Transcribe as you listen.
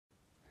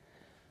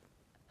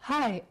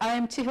Hi, I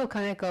am Chiho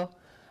Kaneko,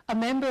 a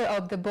member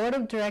of the Board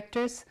of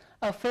Directors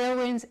of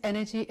Fairewinds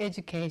Energy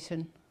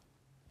Education.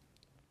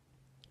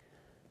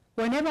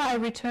 Whenever I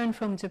return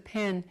from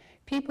Japan,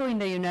 people in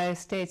the United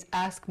States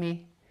ask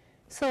me,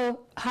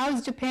 "So,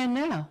 how's Japan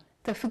now?"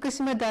 The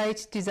Fukushima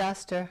Daiichi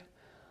disaster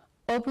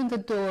opened the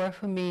door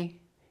for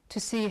me to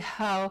see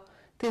how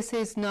this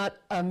is not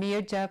a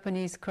mere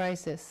Japanese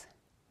crisis.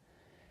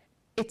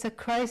 It's a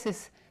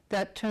crisis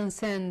that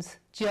transcends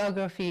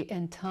geography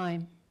and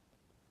time.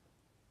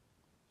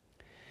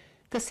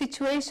 The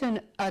situation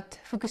at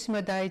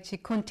Fukushima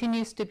Daiichi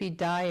continues to be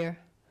dire.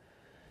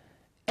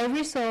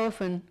 Every so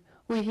often,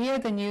 we hear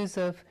the news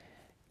of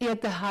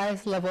yet the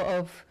highest level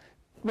of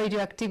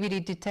radioactivity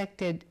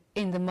detected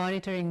in the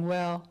monitoring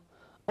well,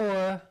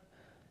 or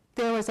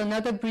there was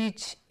another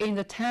breach in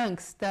the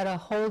tanks that are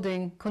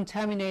holding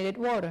contaminated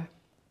water.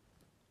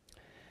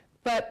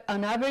 But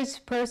an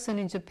average person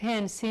in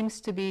Japan seems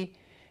to be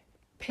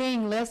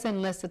paying less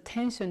and less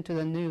attention to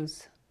the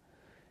news.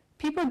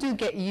 People do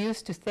get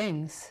used to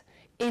things,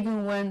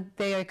 even when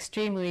they are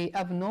extremely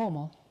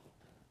abnormal.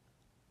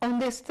 On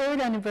this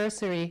third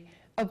anniversary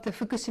of the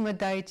Fukushima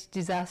Daiichi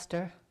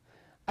disaster,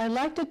 I'd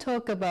like to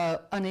talk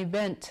about an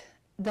event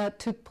that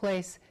took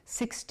place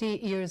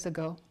 60 years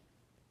ago.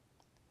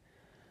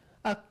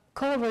 A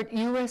covert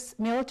US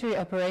military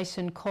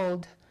operation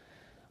called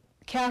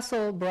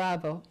Castle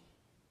Bravo,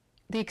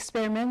 the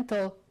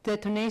experimental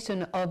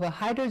detonation of a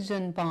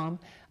hydrogen bomb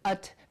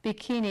at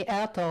Bikini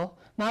Atoll,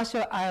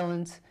 Marshall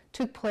Islands,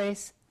 took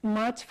place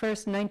March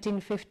 1st,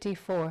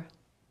 1954.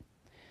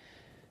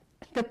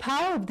 The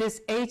power of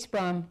this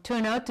H-bomb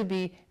turned out to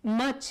be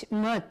much,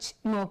 much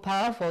more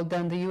powerful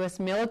than the US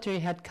military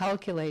had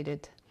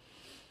calculated.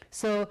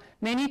 So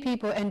many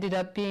people ended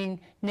up being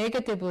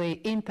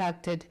negatively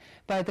impacted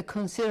by the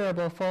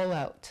considerable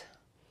fallout,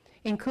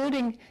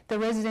 including the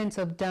residents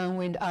of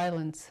downwind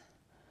islands.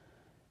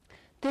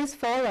 This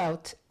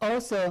fallout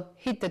also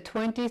hit the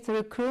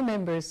 23 crew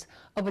members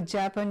of a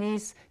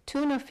Japanese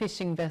tuna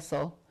fishing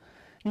vessel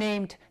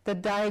named the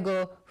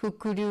Daigo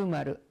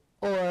Fukuryumaru,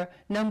 or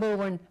number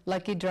 1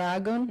 lucky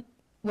dragon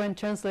when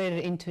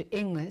translated into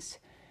English,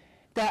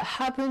 that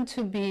happened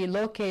to be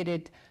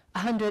located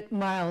 100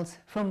 miles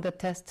from the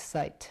test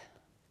site.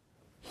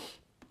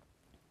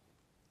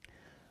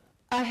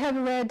 I have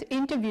read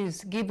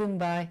interviews given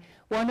by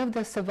one of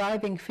the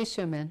surviving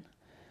fishermen,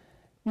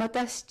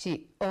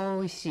 Matashi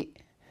Oishi,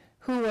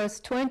 who was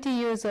 20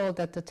 years old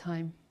at the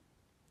time.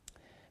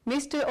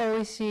 Mr.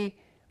 Oishi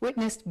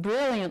witnessed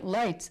brilliant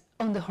lights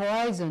on the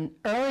horizon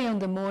early on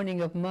the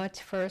morning of March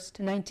 1st,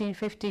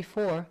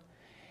 1954,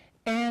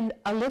 and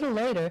a little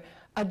later,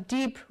 a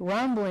deep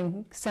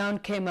rumbling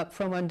sound came up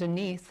from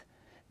underneath.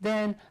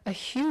 Then a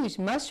huge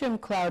mushroom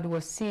cloud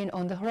was seen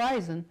on the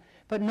horizon,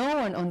 but no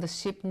one on the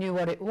ship knew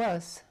what it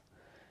was.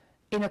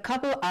 In a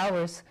couple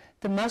hours,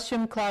 the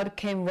mushroom cloud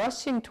came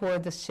rushing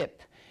toward the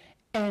ship,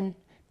 and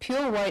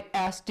pure white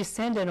ash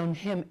descended on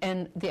him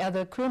and the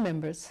other crew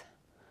members.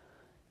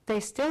 They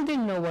still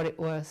didn't know what it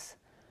was.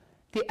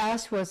 The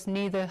ash was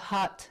neither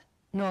hot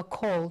nor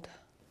cold.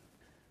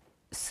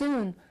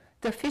 Soon,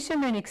 the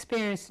fishermen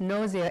experienced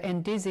nausea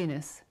and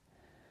dizziness.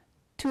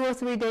 2 or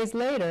 3 days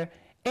later,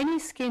 any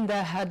skin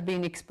that had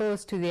been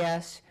exposed to the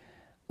ash,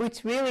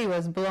 which really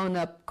was blown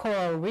up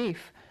coral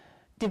reef,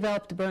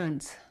 developed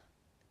burns.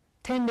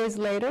 10 days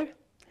later,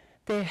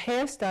 their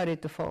hair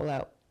started to fall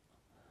out.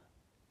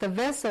 The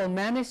vessel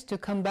managed to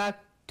come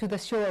back to the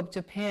shore of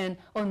Japan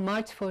on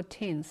March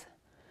 14th.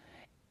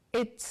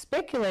 It's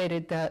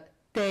speculated that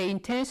they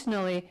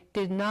intentionally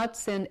did not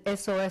send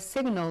SOS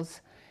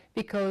signals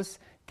because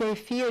they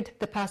feared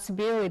the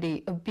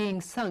possibility of being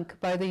sunk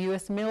by the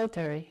US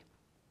military.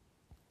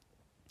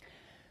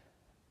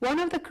 One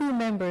of the crew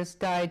members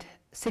died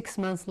 6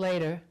 months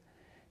later,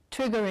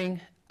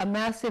 triggering a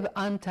massive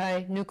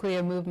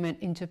anti-nuclear movement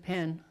in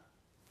Japan.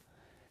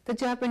 The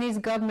Japanese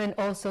government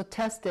also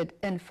tested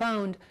and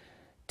found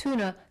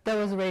tuna that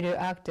was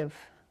radioactive.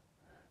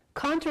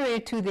 Contrary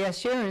to the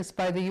assurance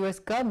by the US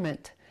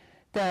government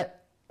that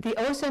the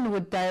ocean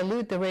would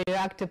dilute the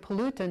radioactive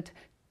pollutant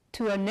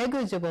to a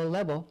negligible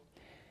level,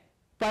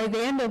 by the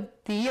end of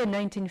the year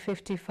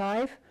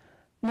 1955,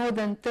 more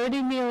than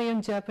 30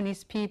 million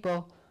Japanese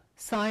people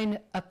signed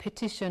a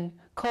petition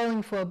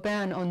calling for a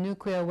ban on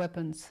nuclear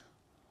weapons.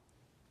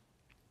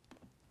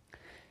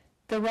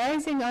 The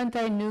rising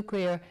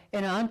anti-nuclear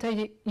and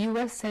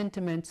anti-US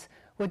sentiments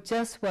were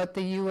just what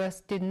the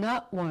US did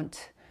not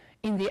want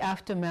in the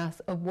aftermath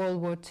of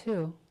World War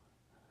II.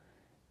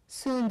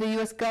 Soon the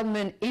US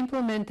government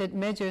implemented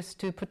measures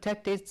to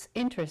protect its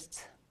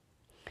interests.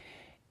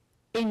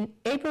 In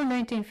April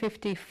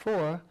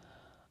 1954,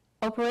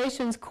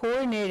 Operations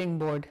Coordinating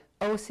Board,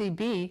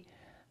 OCB,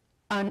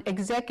 an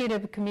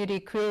executive committee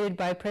created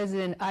by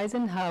President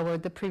Eisenhower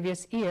the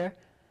previous year,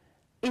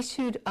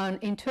 issued an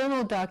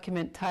internal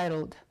document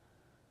titled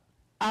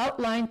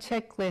Outline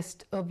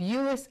Checklist of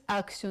U.S.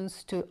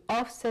 Actions to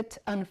Offset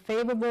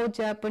Unfavorable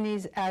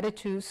Japanese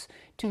Attitudes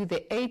to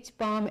the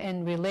H-bomb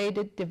and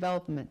Related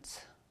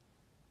Developments.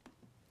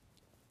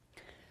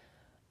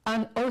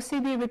 An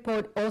OCB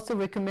report also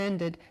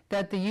recommended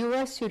that the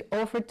US should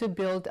offer to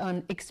build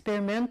an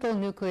experimental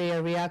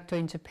nuclear reactor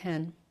in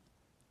Japan.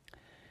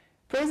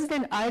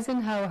 President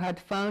Eisenhower had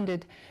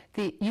founded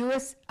the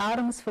U.S.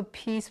 Atoms for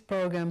Peace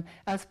program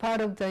as part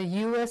of the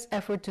U.S.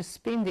 effort to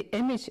spin the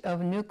image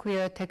of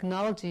nuclear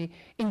technology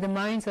in the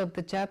minds of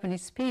the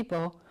Japanese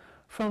people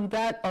from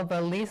that of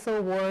a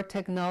lethal war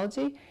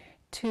technology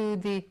to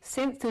the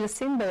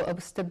symbol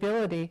of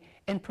stability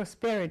and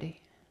prosperity.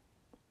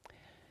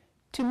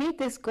 To meet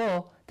this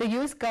goal, the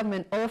U.S.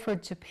 government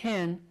offered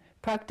Japan,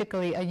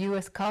 practically a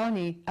U.S.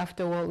 colony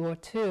after World War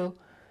II,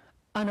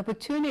 an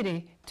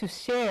opportunity to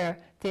share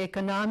the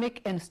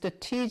economic and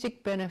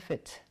strategic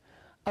benefit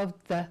of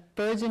the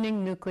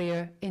burgeoning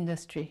nuclear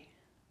industry.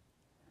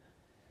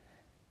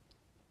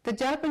 The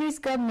Japanese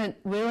government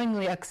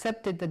willingly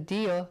accepted the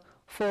deal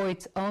for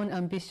its own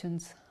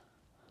ambitions,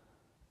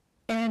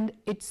 and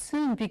it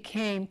soon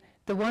became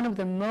one of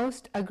the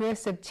most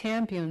aggressive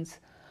champions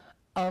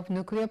of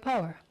nuclear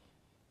power.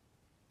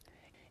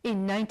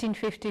 In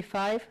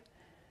 1955,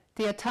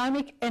 the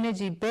Atomic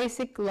Energy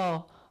Basic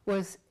Law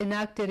was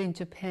enacted in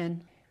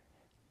Japan,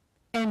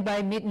 and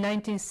by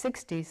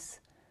mid-1960s,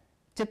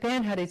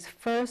 Japan had its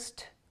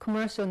first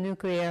commercial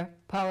nuclear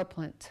power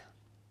plant.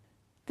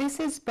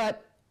 This is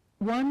but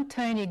one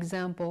tiny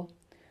example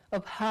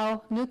of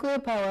how nuclear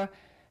power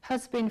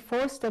has been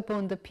forced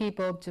upon the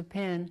people of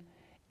Japan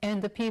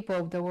and the people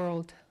of the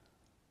world.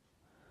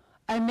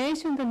 I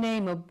mentioned the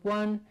name of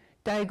one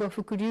Daigo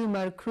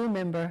Fukuryumaru crew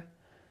member,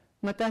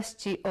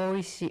 Matashi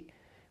Oishi,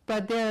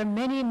 but there are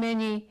many,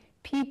 many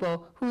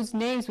people whose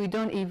names we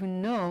don't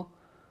even know,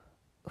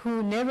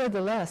 who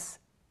nevertheless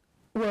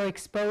were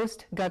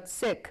exposed, got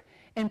sick,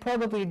 and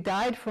probably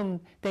died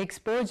from the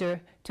exposure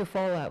to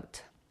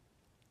fallout.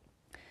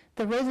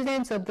 The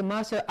residents of the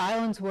Marshall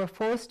Islands were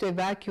forced to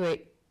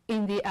evacuate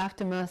in the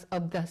aftermath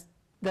of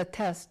the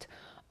test,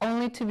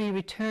 only to be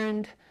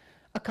returned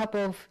a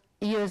couple of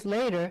years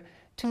later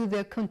to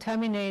their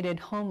contaminated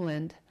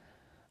homeland,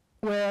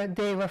 where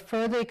they were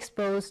further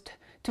exposed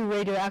to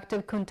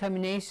radioactive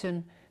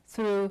contamination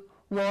through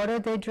water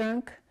they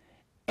drank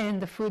and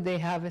the food they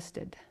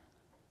harvested.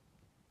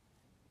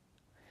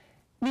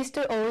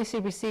 Mr.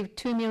 Oishi received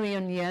 2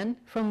 million yen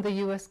from the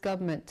US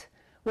government,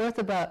 worth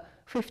about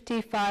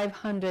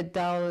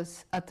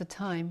 $5,500 at the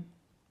time.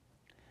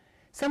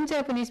 Some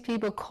Japanese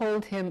people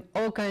called him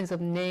all kinds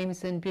of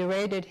names and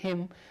berated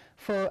him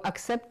for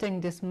accepting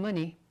this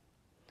money.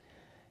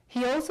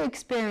 He also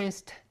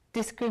experienced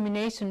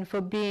discrimination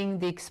for being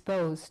the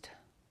exposed,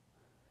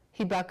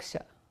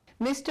 hibakusha.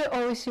 Mr.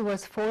 Oishi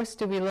was forced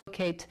to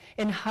relocate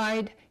and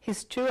hide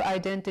his true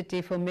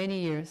identity for many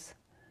years,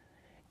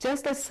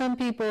 just as some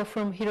people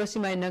from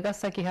Hiroshima and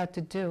Nagasaki had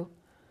to do,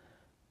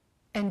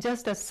 and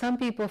just as some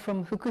people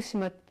from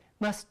Fukushima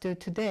must do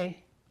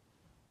today.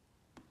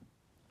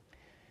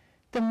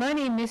 The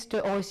money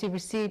Mr. Oishi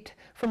received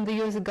from the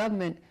US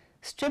government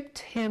stripped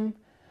him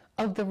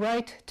of the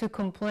right to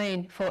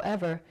complain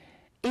forever,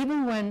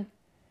 even when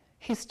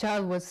his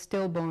child was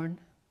stillborn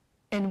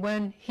and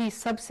when he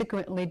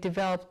subsequently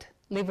developed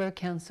liver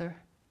cancer.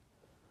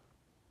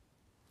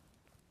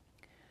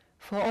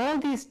 For all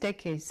these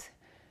decades,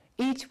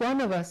 each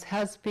one of us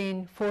has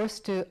been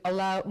forced to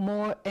allow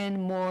more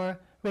and more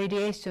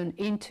radiation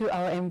into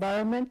our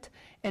environment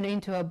and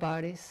into our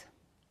bodies.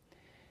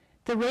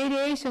 The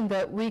radiation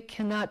that we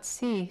cannot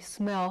see,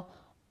 smell,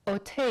 or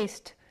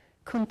taste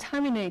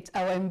contaminates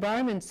our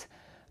environments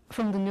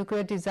from the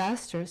nuclear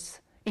disasters,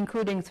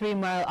 including 3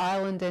 Mile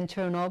Island and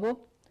Chernobyl,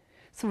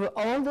 through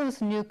all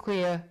those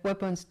nuclear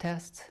weapons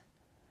tests,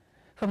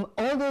 from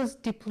all those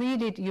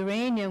depleted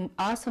uranium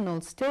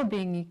arsenals still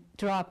being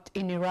dropped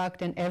in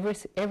Iraq and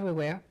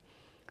everywhere,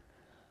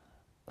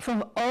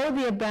 from all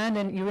the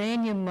abandoned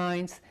uranium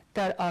mines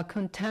that are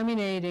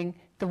contaminating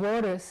the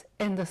waters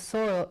and the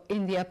soil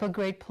in the upper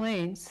Great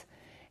Plains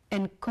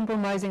and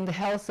compromising the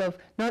health of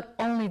not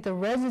only the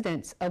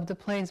residents of the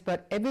plains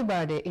but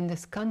everybody in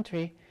this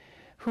country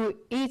who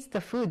eats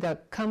the food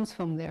that comes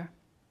from there.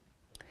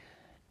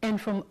 And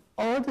from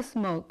all the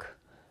smoke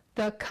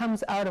that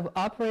comes out of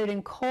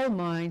operating coal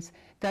mines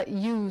that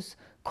use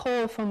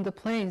coal from the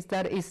plains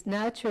that is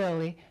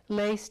naturally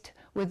laced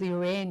with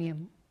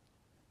uranium.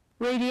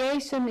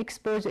 Radiation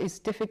exposure is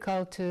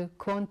difficult to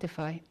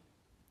quantify.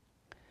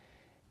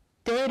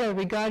 Data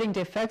regarding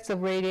the effects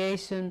of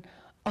radiation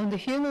on the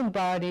human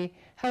body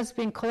has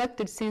been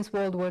collected since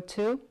World War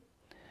II,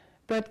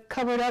 but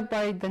covered up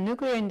by the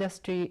nuclear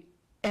industry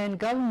and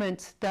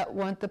governments that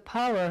want the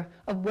power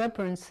of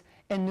weapons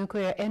and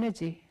nuclear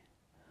energy.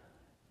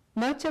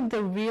 Much of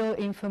the real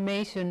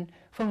information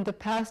from the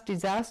past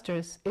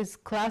disasters is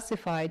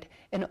classified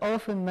and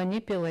often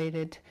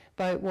manipulated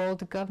by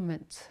world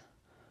governments.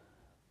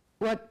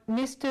 What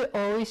Mr.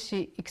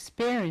 Oishi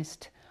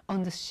experienced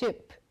on the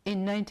ship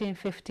in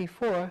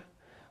 1954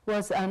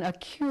 was an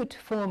acute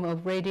form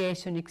of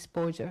radiation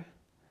exposure.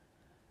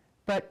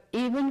 But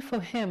even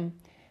for him,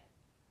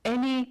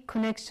 any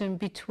connection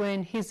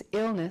between his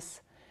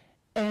illness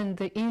and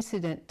the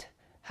incident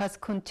has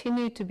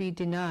continued to be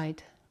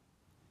denied.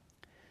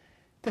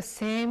 The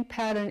same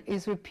pattern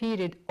is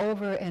repeated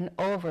over and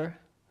over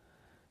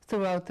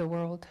throughout the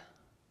world.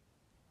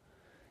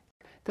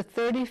 The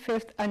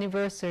 35th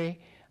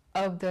anniversary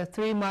of the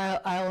 3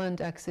 Mile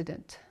Island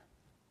accident.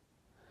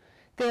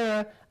 There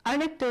are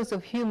anecdotes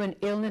of human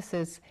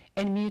illnesses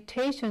and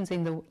mutations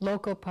in the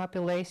local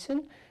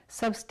population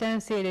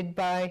substantiated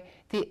by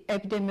the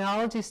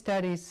epidemiology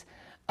studies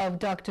of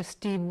Dr.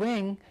 Steve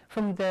Wing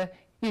from the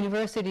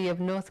University of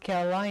North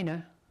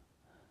Carolina.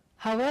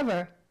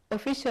 However,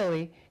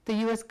 officially, the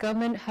US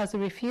government has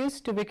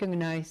refused to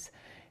recognize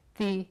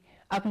the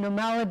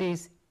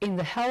abnormalities in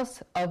the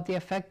health of the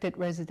affected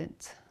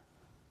residents.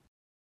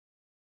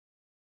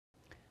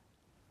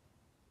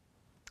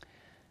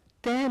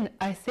 Then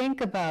I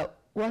think about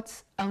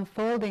what's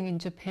unfolding in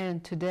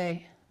Japan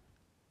today.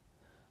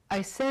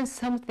 I sense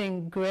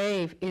something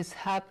grave is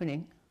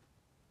happening.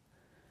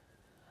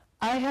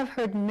 I have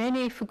heard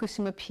many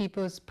Fukushima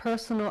people's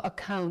personal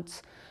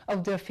accounts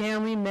of their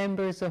family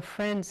members or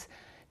friends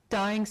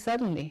dying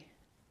suddenly.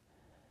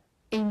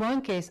 In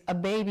one case, a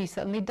baby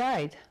suddenly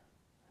died.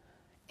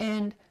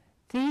 And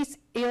these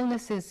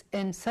illnesses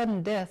and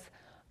sudden death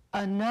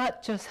are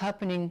not just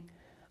happening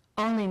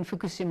only in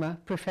Fukushima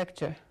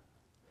Prefecture.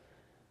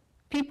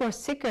 People are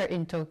sicker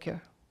in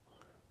Tokyo.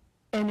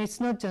 And it's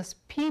not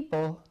just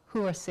people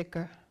who are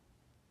sicker.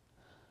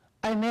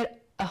 I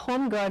met a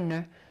home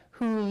gardener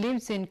who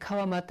lives in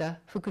Kawamata,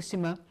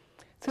 Fukushima,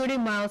 30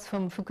 miles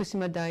from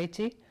Fukushima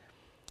Daiichi,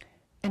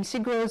 and she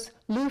grows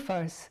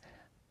loofahs,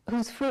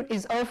 whose fruit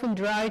is often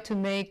dry to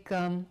make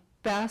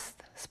bath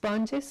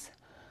sponges.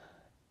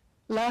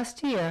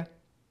 Last year,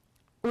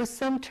 with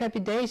some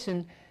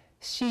trepidation,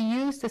 she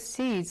used the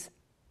seeds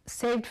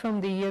saved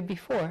from the year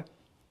before.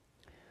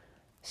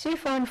 She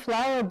found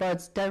flower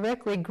buds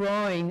directly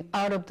growing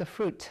out of the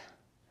fruit,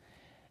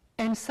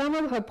 and some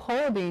of her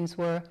pole beans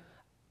were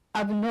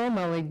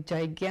abnormally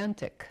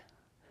gigantic.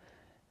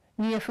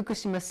 Near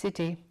Fukushima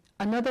City,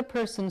 another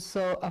person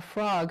saw a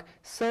frog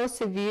so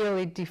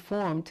severely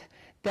deformed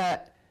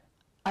that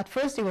at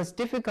first it was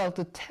difficult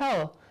to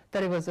tell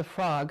that it was a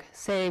frog,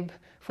 save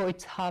for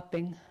its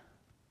hopping.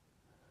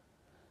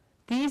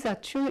 These are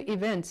true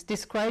events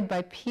described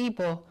by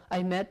people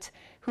I met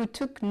who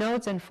took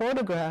notes and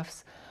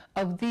photographs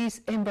of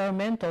these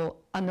environmental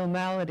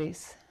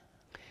anomalies.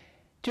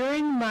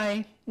 During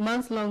my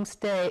month-long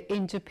stay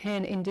in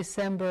Japan in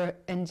December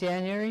and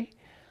January,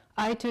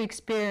 I too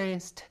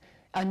experienced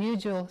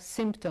unusual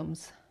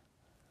symptoms.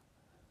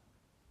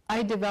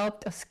 I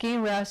developed a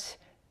skin rash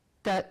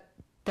that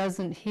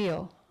doesn't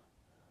heal.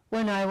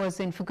 When I was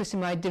in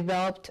Fukushima, I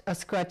developed a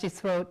scratchy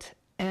throat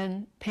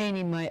and pain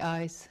in my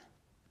eyes.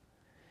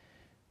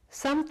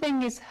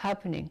 Something is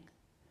happening,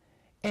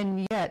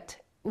 and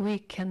yet we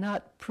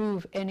cannot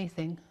prove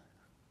anything.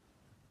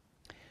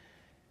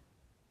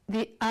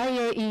 The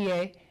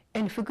IAEA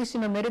and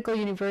Fukushima Medical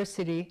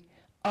University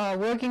are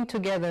working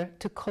together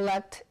to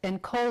collect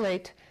and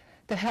collate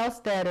the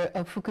health data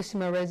of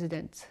Fukushima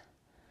residents.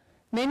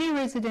 Many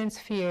residents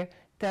fear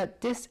that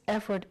this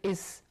effort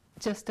is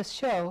just a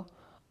show,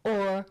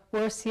 or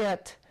worse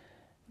yet,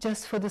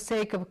 just for the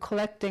sake of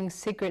collecting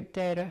secret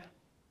data.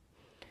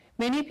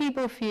 Many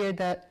people fear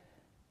that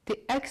the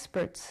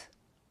experts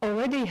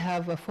already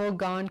have a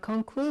foregone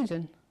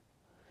conclusion.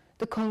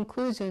 The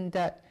conclusion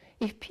that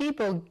if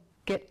people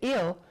get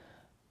ill,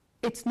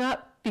 it's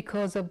not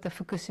because of the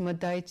Fukushima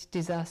Daiichi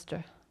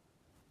disaster.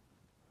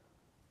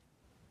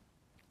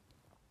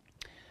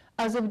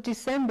 As of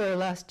December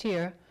last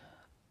year,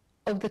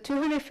 of the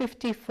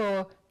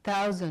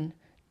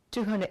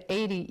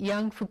 254,280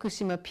 young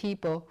Fukushima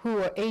people who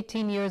were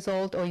 18 years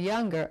old or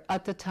younger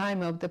at the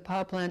time of the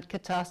power plant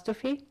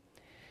catastrophe,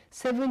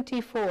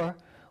 74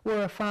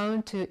 were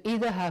found to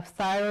either have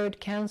thyroid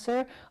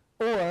cancer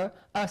or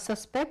are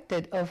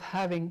suspected of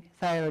having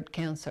thyroid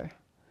cancer.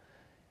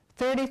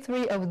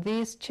 33 of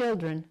these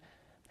children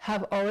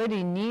have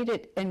already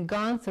needed and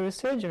gone through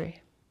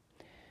surgery.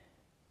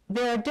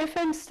 There are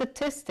different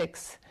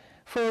statistics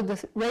for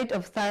the rate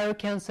of thyroid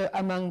cancer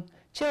among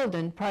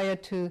children prior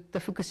to the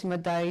Fukushima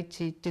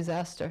Daiichi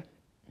disaster.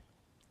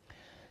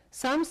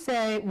 Some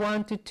say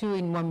 1 to 2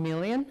 in 1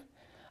 million,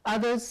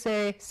 others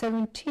say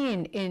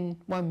 17 in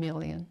 1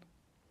 million.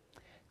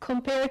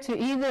 Compared to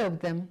either of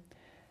them,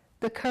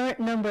 the current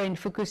number in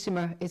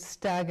Fukushima is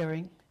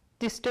staggering.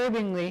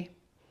 Disturbingly,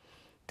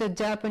 the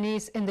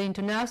Japanese and the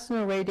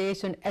international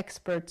radiation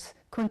experts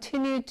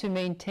continue to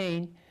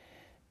maintain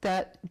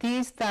that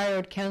these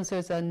thyroid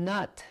cancers are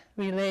not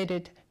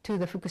related to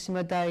the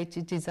Fukushima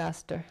Daiichi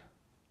disaster.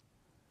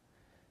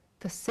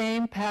 The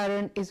same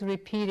pattern is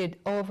repeated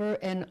over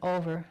and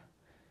over.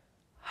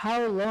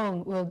 How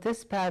long will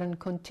this pattern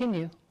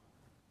continue?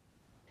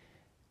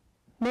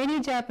 Many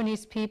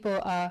Japanese people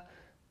are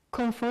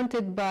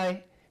confronted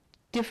by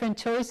different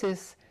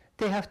choices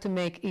they have to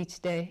make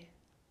each day.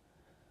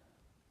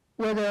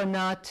 Whether or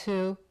not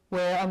to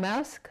wear a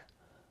mask,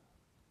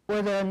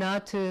 whether or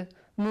not to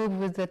move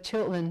with the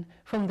children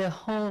from their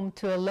home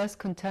to a less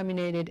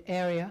contaminated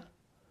area,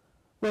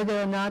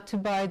 whether or not to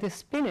buy the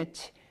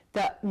spinach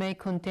that may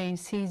contain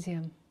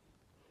cesium.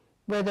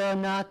 whether or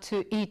not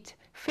to eat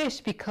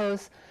fish,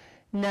 because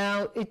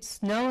now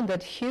it's known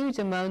that huge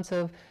amounts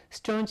of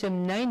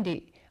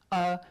strontium-90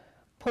 are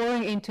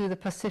pouring into the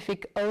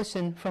Pacific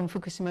Ocean from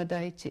Fukushima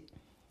Daiichi.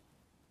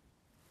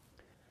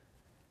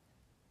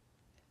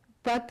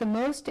 But the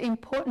most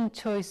important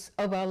choice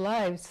of our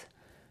lives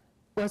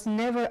was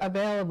never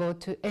available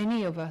to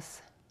any of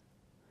us.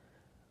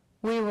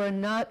 We were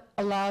not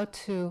allowed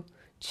to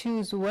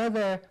choose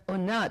whether or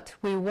not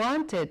we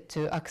wanted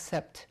to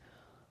accept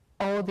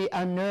all the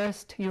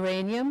unearthed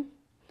uranium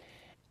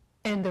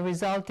and the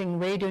resulting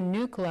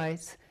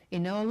radionuclides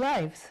in our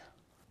lives.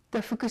 The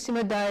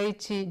Fukushima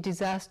Daiichi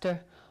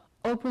disaster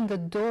opened the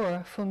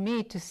door for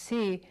me to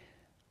see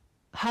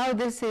how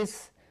this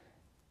is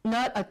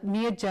not a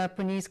mere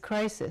Japanese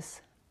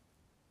crisis.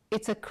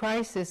 It's a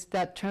crisis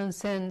that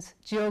transcends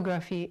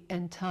geography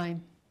and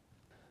time.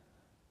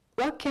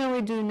 What can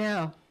we do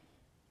now?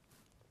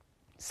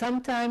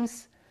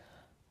 Sometimes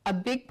a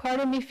big part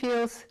of me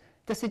feels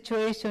the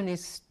situation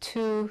is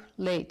too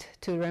late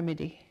to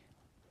remedy.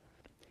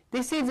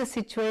 This is a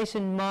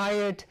situation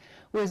mired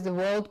with the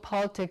world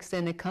politics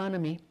and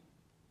economy,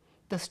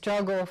 the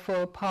struggle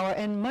for power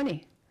and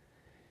money.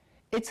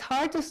 It's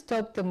hard to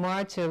stop the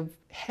march of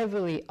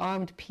heavily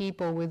armed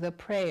people with a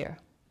prayer.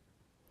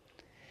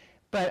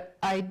 But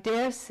I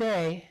dare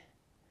say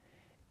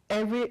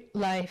every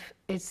life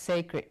is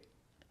sacred,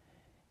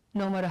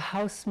 no matter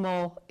how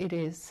small it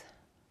is.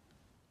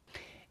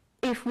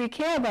 If we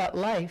care about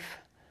life,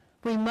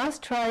 we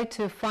must try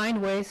to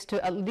find ways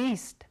to at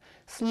least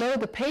slow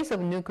the pace of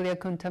nuclear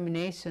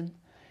contamination,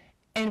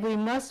 and we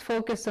must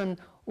focus on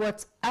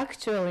what's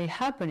actually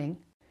happening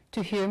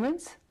to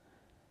humans,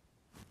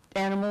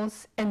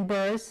 animals, and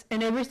birds,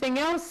 and everything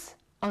else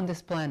on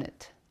this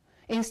planet,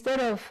 instead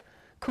of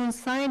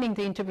consigning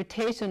the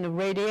interpretation of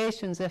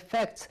radiation's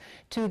effects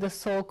to the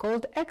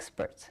so-called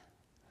experts.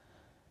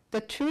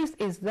 The truth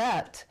is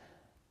that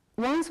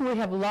once we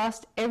have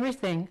lost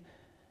everything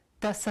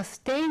that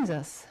sustains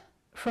us,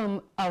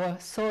 from our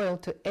soil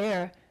to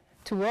air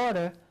to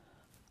water,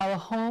 our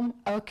home,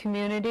 our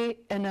community,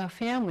 and our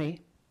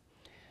family,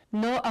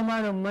 no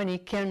amount of money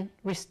can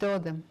restore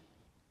them.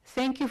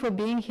 Thank you for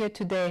being here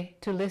today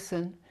to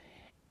listen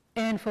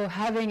and for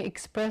having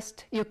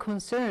expressed your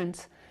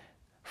concerns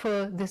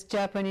for this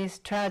Japanese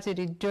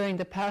tragedy during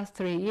the past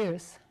 3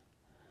 years.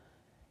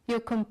 Your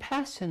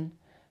compassion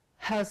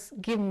has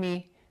given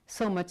me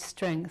so much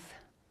strength.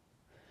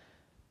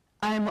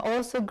 I am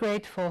also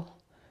grateful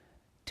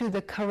to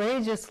the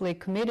courageously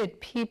committed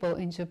people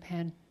in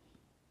Japan.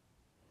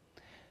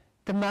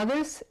 The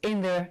mothers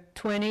in their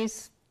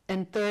 20s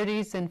and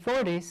 30s and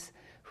 40s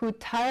who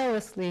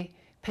tirelessly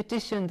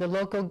petitioned the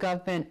local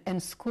government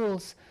and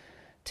schools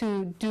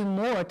to do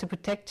more to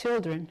protect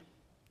children.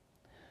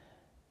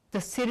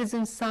 The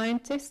citizen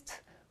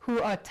scientists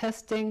who are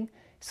testing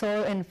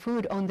soil and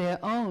food on their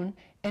own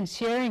and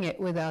sharing it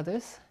with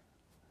others.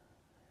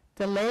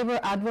 The labor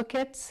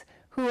advocates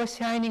who are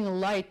shining a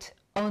light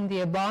on the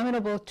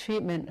abominable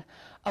treatment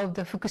of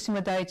the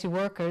Fukushima Daiichi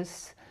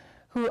workers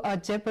who are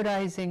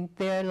jeopardizing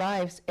their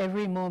lives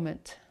every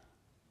moment.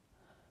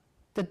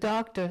 The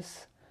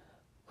doctors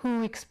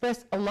who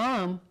expressed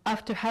alarm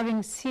after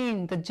having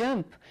seen the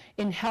jump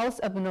in health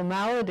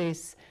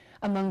abnormalities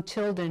among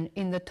children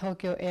in the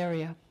Tokyo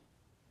area.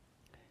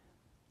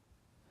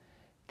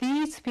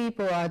 These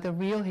people are the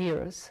real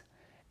heroes,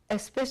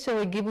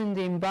 especially given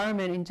the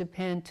environment in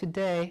Japan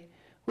today,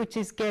 which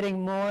is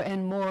getting more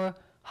and more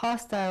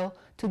hostile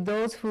to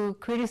those who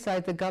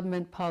criticize the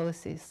government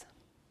policies.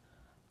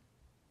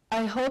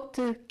 I hope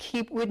to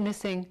keep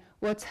witnessing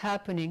what's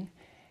happening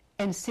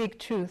and seek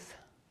truth.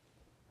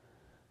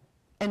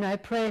 And I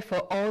pray for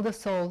all the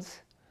souls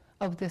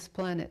of this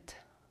planet.